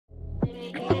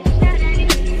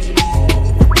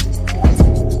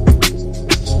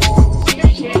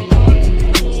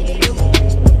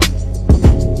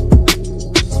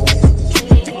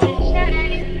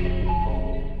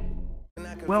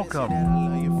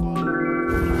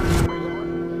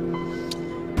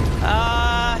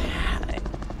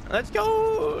Let's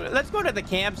go. Let's go to the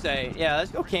campsite. Yeah,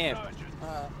 let's go camp.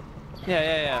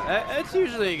 Yeah. That's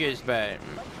usually a good spot.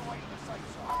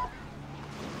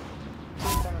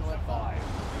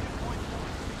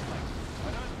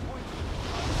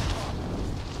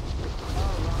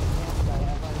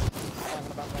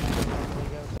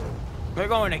 We're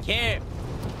going to camp.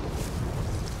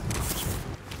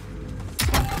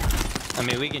 I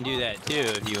mean, we can do that too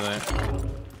if you want.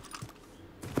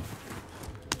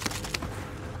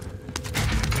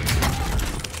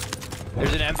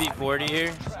 There's an MP40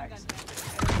 here.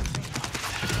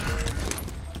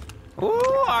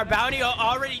 Ooh, our bounty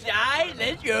already died.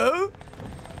 Let's go.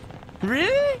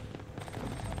 Really?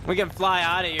 We can fly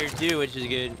out of here too, which is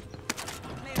good.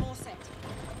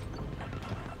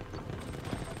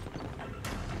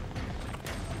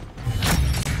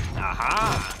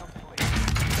 Aha.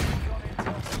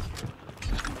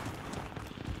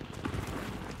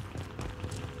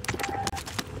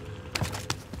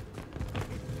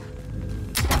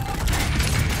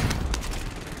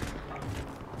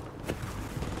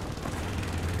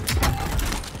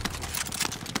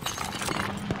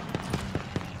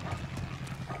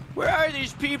 Where are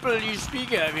these people you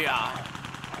speak of here?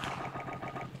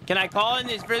 Can I call in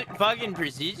this fucking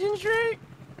precision strike?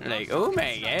 Like, oh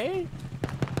my god.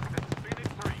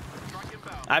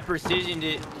 I precisioned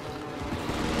it.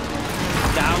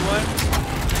 Down one.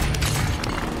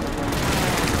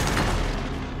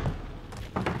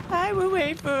 I will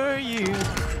wait for you.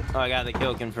 Oh, I got the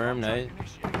kill confirmed. Nice.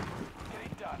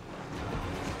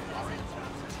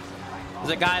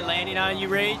 There's a guy landing on you,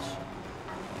 Rage.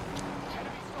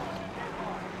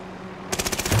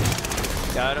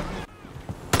 Got him.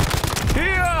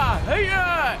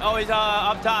 Yeah. Oh, he's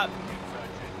up top.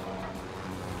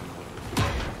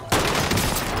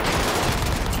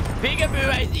 Peekaboo,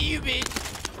 I see you, bitch.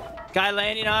 Guy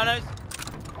landing on us.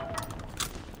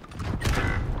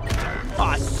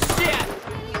 Oh, shit.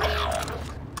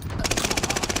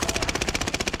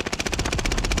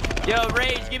 Yo,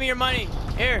 Rage, give me your money.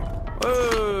 Here.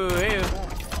 Whoa, here.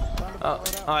 Oh,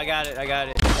 I got it.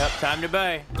 Yep, time to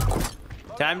buy.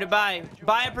 Time to buy.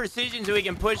 Buy a precision so we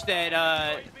can push that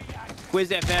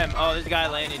Gwizmayne. Oh, there's a guy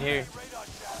landing here.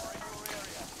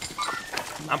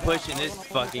 I'm pushing this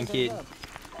fucking kid.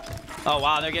 Oh,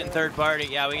 wow, they're getting third party.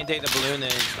 Yeah, we can take the balloon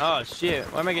then. Oh, shit.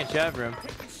 Why am I getting shot from?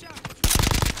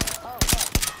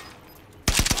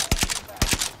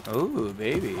 Ooh,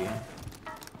 baby.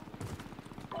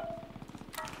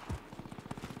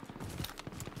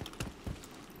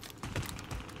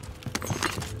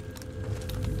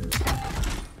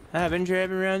 I've been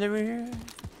driving around over here.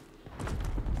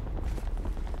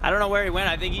 I don't know where he went.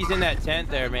 I think he's in that tent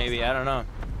there, maybe. I don't know.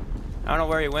 I don't know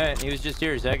where he went. He was just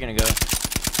here a second ago.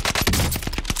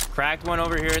 Cracked one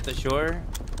over here at the shore.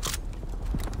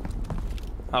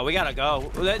 Oh, we gotta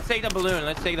go. Let's take the balloon.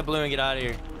 Let's take the balloon and get out of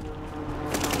here.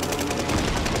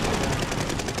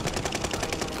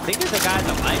 I think there's a guy at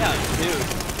the lighthouse, too.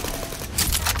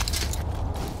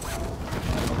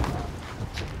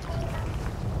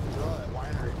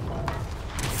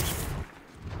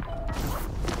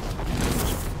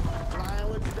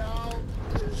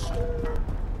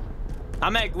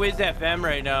 I'm at Gwizmayne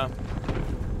right now.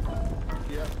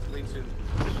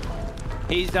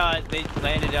 He's they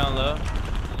landed down low.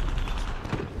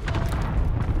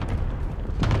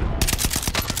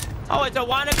 Oh, it's a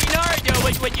wannabe Naruto.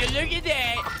 Would you look at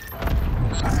that?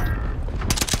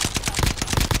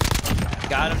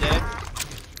 Got him dead.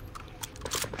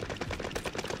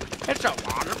 It's a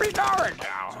wannabe Naruto.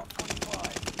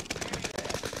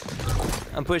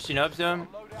 I'm pushing up some.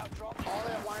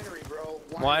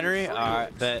 Winery?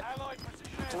 Alright, bet.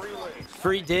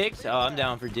 Free dicks? Oh, I'm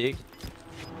down for dicks.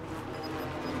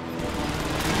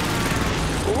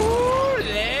 Ooh,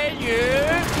 there you.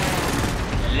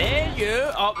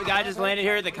 Oh, the guy just landed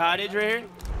here at the cottage right here.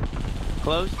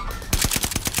 Close.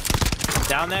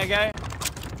 Down that guy.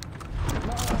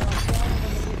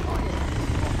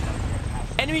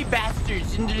 Enemy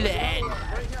bastards in the land.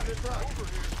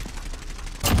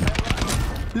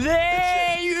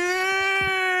 There you.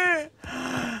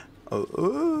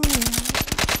 Oh.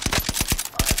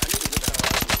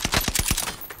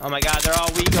 Oh my god, they're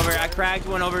all weak over here. I cracked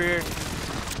one over here.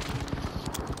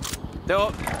 They're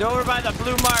over by the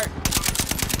blue mark.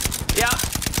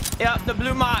 Yeah, the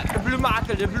blue mark, the blue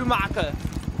marker.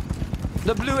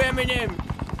 The blue M&M.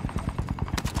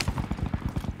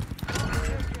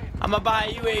 I'ma buy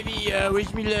a UAV,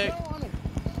 wish me luck.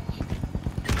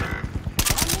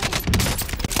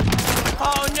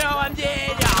 Oh no, I'm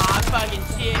dead. Aw, fucking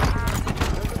shit.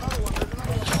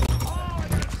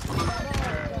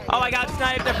 Oh, I got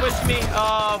sniped. They're pushing me.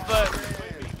 Oh, fuck.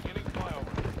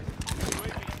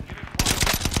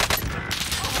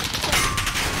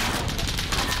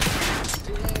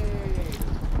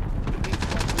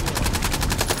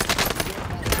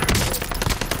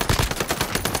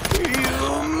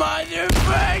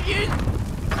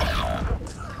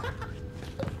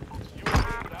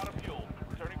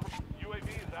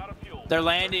 They're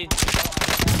landing.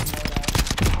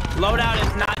 Loadout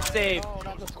is not safe. Oh,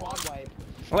 that's a squad wipe.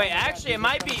 Wait, actually, it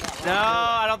might be. No,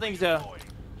 I don't think so.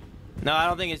 No, I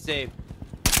don't think it's safe.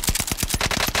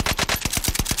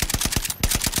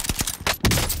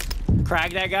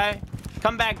 Crack that guy.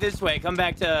 Come back this way. Come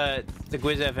back to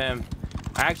Gwiz FM.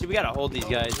 Actually, we gotta hold these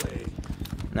guys.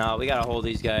 No, we gotta hold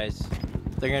these guys.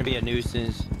 They're gonna be a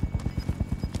nuisance.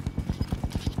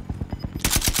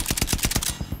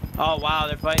 Oh wow,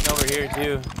 they're fighting over here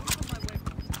too.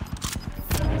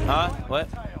 Huh? What?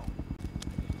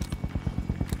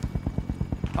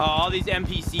 Oh, all these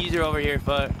NPCs are over here.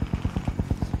 Fuck.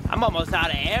 I'm almost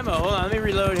out of ammo. Hold on, let me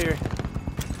reload here.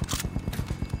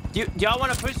 Do y'all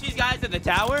want to push these guys to the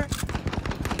tower?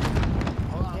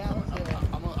 Hold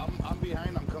on, I'm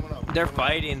behind. I'm coming up. They're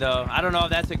fighting though. I don't know if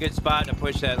that's a good spot to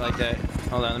push that like that.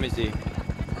 Hold on, let me see.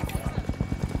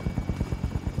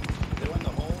 They went the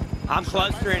hole. I'm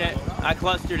clustering it. I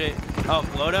clustered it. Oh,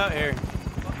 loadout here.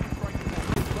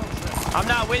 I'm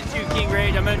not with you, King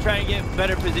Rage. I'm gonna try and get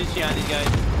better position on these guys.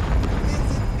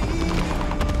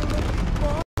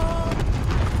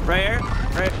 Right here.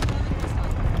 Right.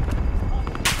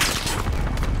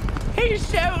 He's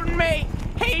shooting me.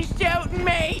 He's shooting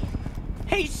me.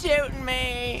 He's shooting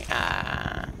me.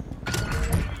 Ah.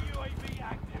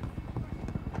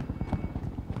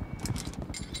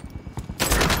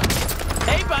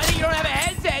 Hey, buddy, you don't have a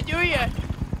headset, do you?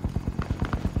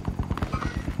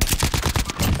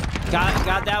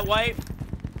 Got that wipe.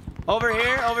 Over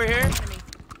here, over here.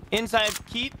 Inside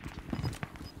keep.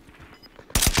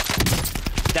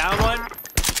 Down one.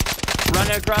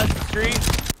 Running across the street.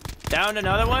 Down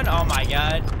another one. Oh my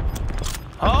god.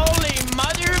 Holy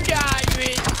mother of God,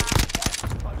 bitch.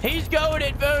 He's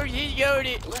goated, folks. He's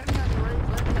goated.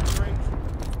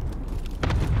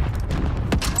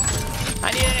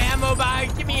 I need an ammo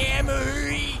box. Give me ammo.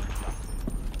 Hurry.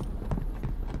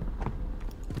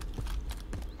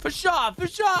 For sure, for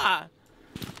sure.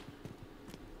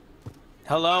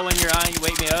 Hello, when you're on, you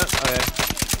wake me up. Okay.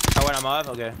 Oh, when I'm off?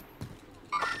 Okay.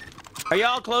 Are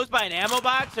y'all close by an ammo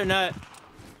box or not?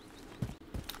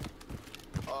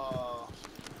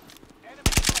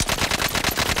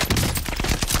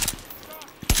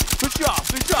 For sure,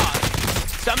 for sure.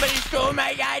 Somebody stole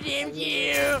my goddamn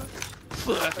kill.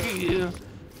 Fuck you.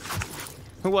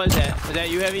 Who was that? Was that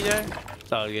you, Heavy, there?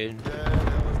 It's all good.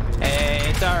 Hey,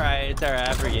 it's alright. It's alright.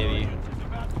 I forgive you.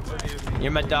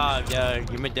 You're my dog, dog.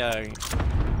 You're my dog.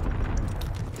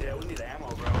 Yeah, we need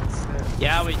ammo, bro.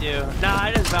 Yeah, we do. Nah,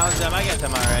 I just bounced them. I guess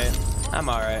I'm alright. I'm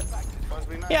alright.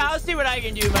 Yeah, I'll see what I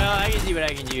can do, man. I can see what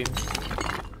I can do.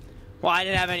 Well, I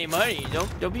didn't have any money.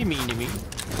 Don't be mean to me.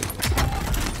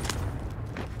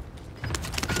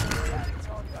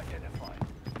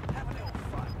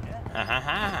 Ha ha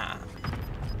ha.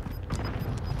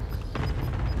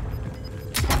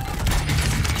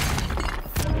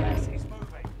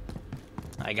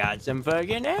 I got some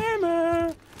fucking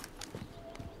ammo.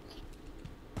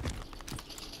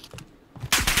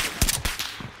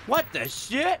 What the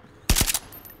shit?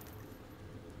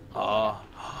 Oh.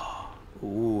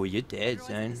 Ooh, you're dead,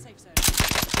 son.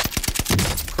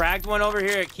 Cracked one over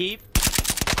here at Keep.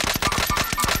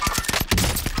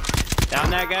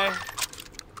 Down that guy.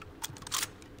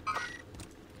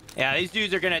 Yeah, these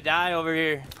dudes are gonna die over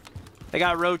here. They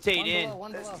gotta rotate in.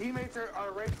 His teammates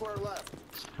are right to our left.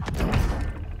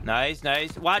 Nice,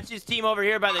 nice. Watch this team over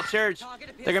here by the church.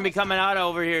 They're gonna be coming out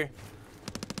over here.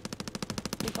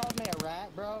 You called me a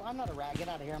rat, bro. I'm not a rat. Get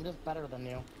out of here. I'm just better than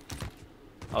you.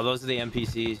 Oh, those are the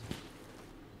NPCs.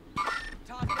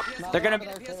 No,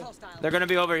 They're gonna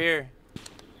be over here.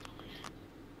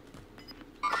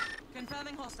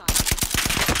 Confirming hostile.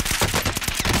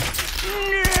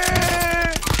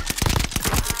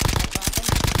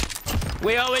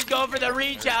 We always go for the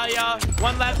reach out, y'all.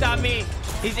 One left on me.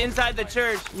 He's inside the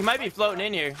church. He might be floating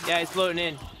in here. Yeah, he's floating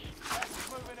in.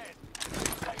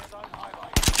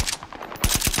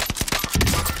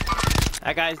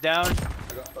 That guy's down.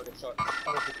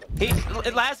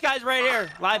 Last guy's right here.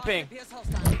 Live ping.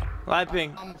 Live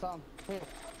ping.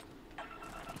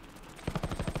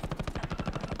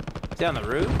 Is he on the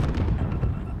roof?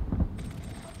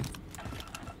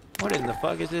 What in the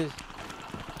fuck is this?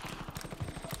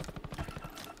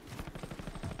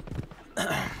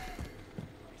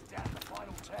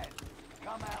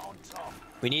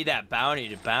 We need that bounty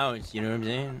to bounce, you know what I'm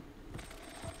saying?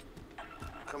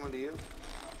 Coming to you.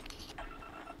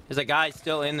 There's a guy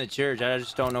still in the church. I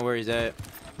just don't know where he's at.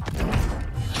 God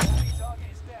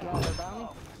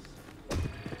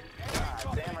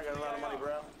damn, I got a lot of money,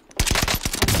 bro.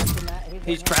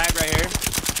 He's cracked right here.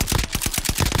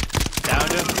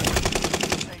 Downed him.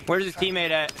 Where's his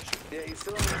teammate at? Yeah, he's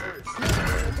still in the church.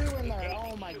 There's two in there.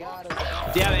 Oh my god.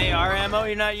 Do you have AR ammo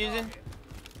you're not using?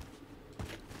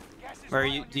 Or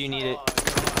do you need it?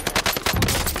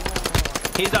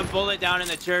 He's a bullet down in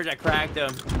the church. I cracked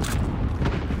him.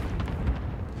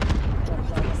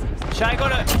 Should I go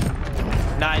to...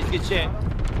 Nice, good shit.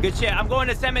 Good shit. I'm going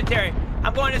to cemetery.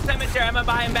 I'm going to cemetery. I'm gonna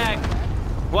buy him back.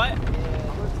 What?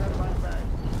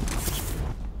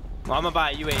 Well, I'm gonna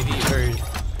buy a UAV first.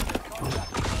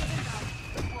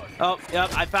 Oh,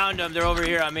 yep, I found them. They're over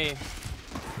here on me.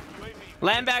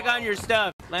 Land back on your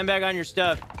stuff. Land back on your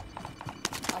stuff.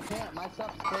 I can't. My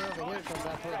stuff's clear over here because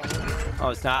that's where they live. Oh,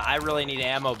 it's not. I really need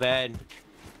ammo bad.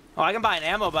 Oh, I can buy an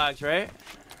ammo box, right?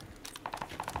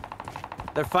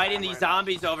 They're fighting these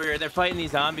zombies over here. They're fighting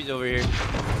these zombies over here.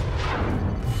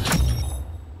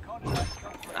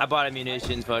 I bought a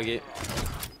munitions, fuck it.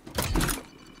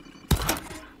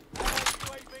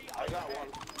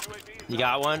 You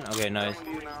got one? Okay, nice.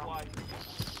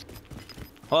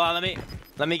 Hold on,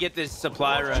 let me get this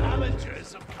supply run.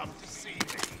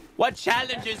 What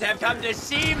challengers have come to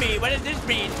see me? What does this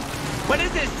mean? What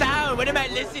is this sound? What am I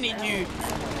listening to?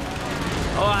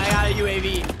 Oh, I got a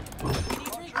UAV.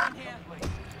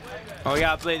 Oh, we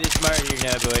gotta play this smart here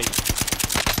now, boys.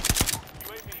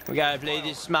 We gotta play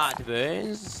this smart,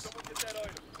 boys.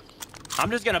 I'm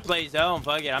just gonna play zone.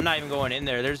 Fuck it. I'm not even going in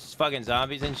there. There's fucking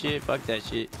zombies and shit. Fuck that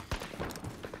shit.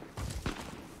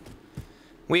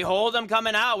 We hold them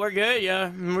coming out. We're good, yeah.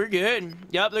 We're good.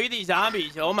 Yup, look at these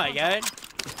zombies. Oh my god.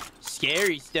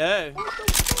 Scary stuff.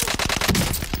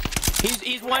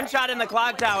 He's one shot in the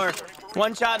clock tower.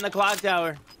 One shot in the clock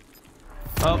tower.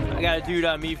 Oh, I got a dude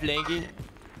on me flanking.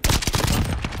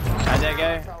 Got that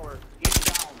guy?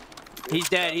 He's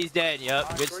dead. He's dead.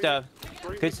 Yup. Good stuff.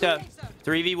 Good stuff.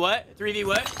 3v what? 3v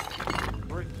what?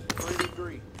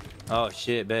 3v3. Oh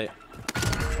shit, bet.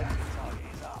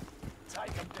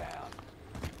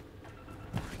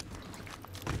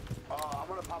 I'm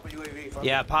gonna pop a UAV.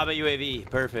 Yeah, pop a UAV.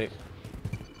 Perfect.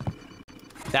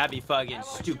 That'd be fucking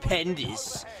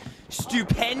stupendous.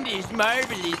 Stupendous,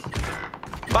 marvelous.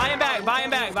 Buy him back, buy him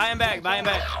back, buy him back, buy him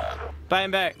back. Buy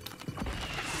him back.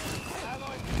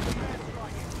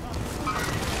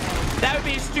 That would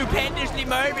be stupendously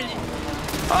marvelous.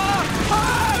 Oh,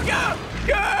 oh, go,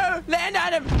 go. Land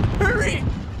on him. Hurry,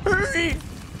 hurry.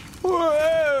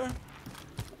 Whoa.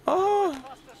 Oh.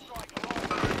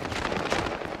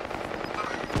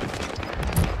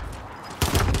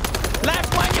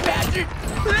 Last one, you bastard!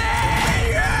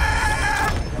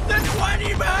 The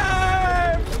 20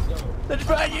 bomb! Let's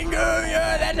fucking go,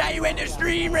 yeah! That's how you end the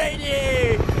stream right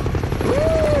there!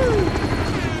 Woo!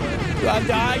 What I'm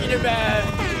talking about.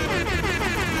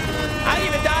 I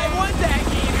didn't even die once that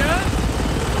game, huh?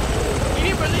 You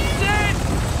didn't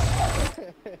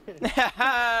believe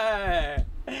that?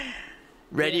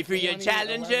 Ready for your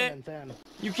challenger?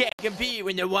 You can't compete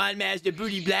when the Wine Master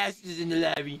Booty Blast is in the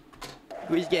lobby.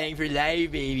 Gwizmayne for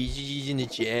life, baby. She's in the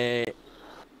chat.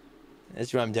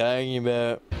 That's what I'm talking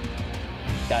about.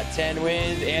 Got 10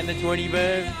 wins and the 20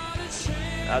 buff.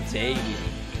 I'll take it.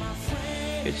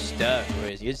 Good stuff,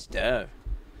 boys. Good stuff.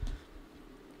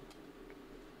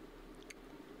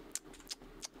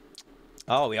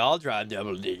 Oh, we all dropped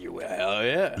double digit. Well,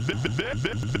 yeah. Is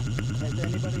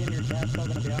anybody in your chat still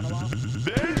gonna be on a while?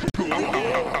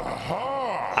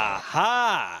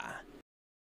 Aha!